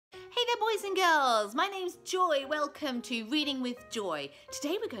there, boys and girls. My name's Joy. Welcome to Reading with Joy.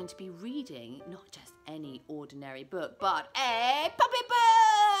 Today we're going to be reading not just any ordinary book, but a puppet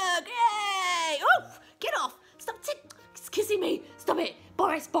book. Yay! Oof! Get off! Stop! It's kissing me. Stop it,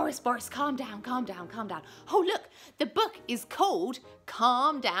 Boris. Calm down. Oh look, the book is called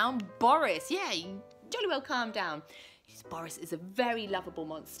Calm Down, Boris. Yeah, you jolly well calm down. Boris is a very lovable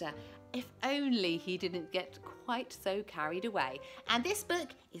monster. If only he didn't get quite so carried away. And this book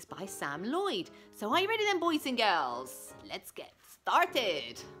is by Sam Lloyd. So are you ready then, boys and girls? Let's get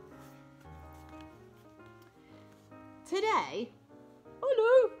started. Today,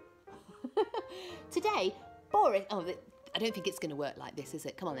 hello. Today, Boris, I don't think it's going to work like this, is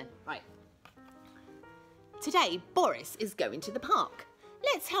it? Come on then. Right. Today, Boris is going to the park.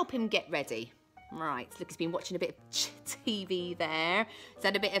 Let's help him get ready. Right, look, he's been watching a bit of TV there. He's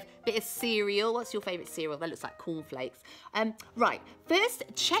had a bit of cereal. What's your favourite cereal? That looks like cornflakes. Right, first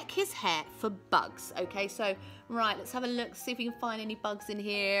check his hair for bugs. Okay, so right, let's have a look, see if we can find any bugs in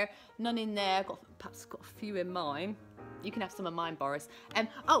here. None in there. Perhaps got a few in mine. You can have some of mine, Boris.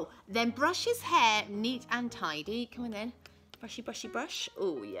 Then brush his hair neat and tidy. Come on then. Brush.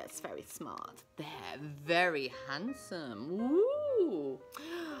 Oh, yes, very smart. There, very handsome. Ooh.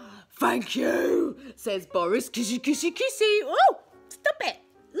 Thank you, says Boris. Kissy. Oh, stop it.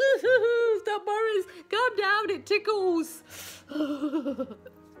 Stop, Boris. Calm down, it tickles.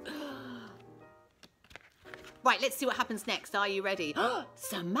 Right, let's see what happens next. Are you ready?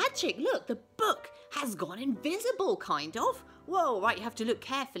 Some magic. Look, the book has gone invisible, kind of. Whoa, right, you have to look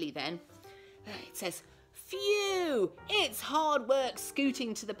carefully then. It says, phew, it's hard work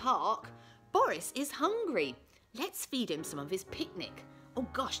scooting to the park. Boris is hungry. Let's feed him some of his picnic. Oh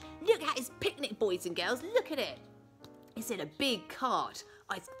gosh, look at his picnic, boys and girls. Look at it. It's in a big cart.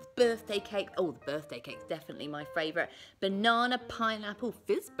 Oh, it's birthday cake. Oh, the birthday cake's definitely my favourite. Banana, pineapple,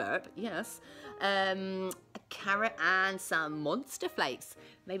 fizzburp, yes. A carrot and some Monster Flakes.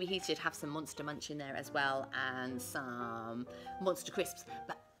 Maybe he should have some Monster Munch in there as well and some Monster Crisps.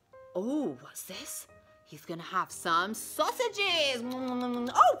 But, oh, what's this? He's going to have some sausages.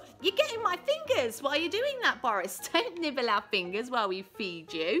 Oh, you're getting my fingers. Why are you doing that, Boris? Don't nibble our fingers while we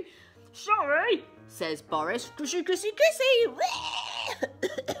feed you. Sorry, says Boris. Kissy.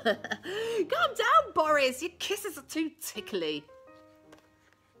 Calm down, Boris. Your kisses are too tickly.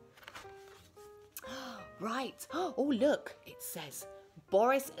 Right. Oh, look. It says,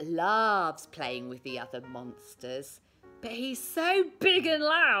 Boris loves playing with the other monsters, but he's so big and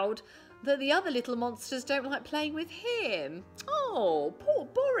loud that the other little monsters don't like playing with him. Oh, poor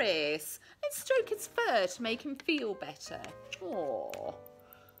Boris. Let's stroke his fur to make him feel better. Oh,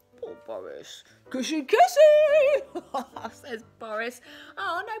 poor Boris. Kissy, says Boris.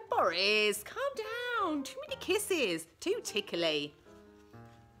 Oh, no, Boris, calm down. Too many kisses. Too tickly.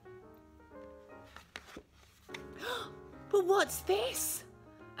 But what's this?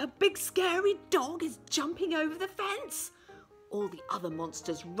 A big scary dog is jumping over the fence. All the other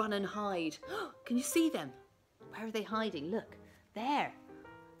monsters run and hide. Can you see them? Where are they hiding? Look, there.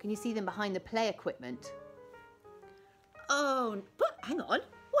 Can you see them behind the play equipment? Oh, but hang on.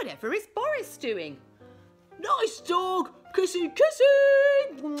 Whatever is Boris doing? Nice dog! Kissy!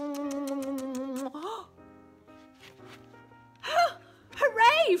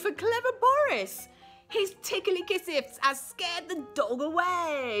 Hooray for clever Boris! His tickly kisses has scared the dog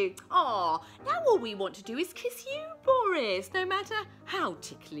away. Aw, now all we want to do is kiss you, Boris, no matter how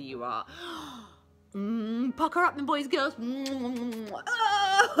tickly you are. Pucker up then, boys and girls.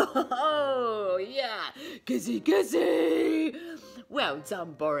 Oh, yeah. Kissy. Well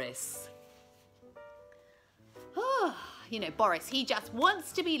done, Boris. Oh, you know, Boris, he just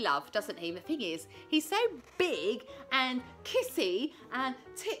wants to be loved, doesn't he? The thing is, he's so big and kissy and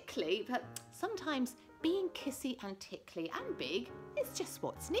tickly, but sometimes being kissy and tickly and big is just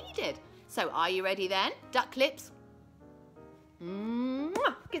what's needed. So are you ready then? Duck lips.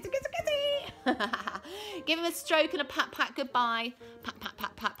 Kissy. Give him a stroke and a pat goodbye.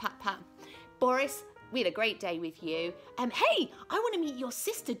 Pat. Boris, we had a great day with you. Hey, I want to meet your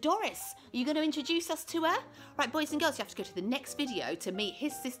sister Doris. Are you going to introduce us to her? Right, boys and girls, you have to go to the next video to meet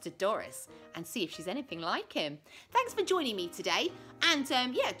his sister Doris and see if she's anything like him. Thanks for joining me today. And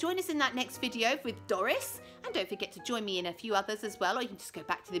yeah, join us in that next video with Doris. And don't forget to join me in a few others as well. Or you can just go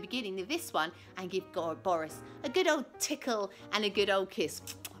back to the beginning of this one and give Boris a good old tickle and a good old kiss.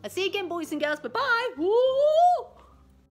 I'll see you again, boys and girls. Bye-bye.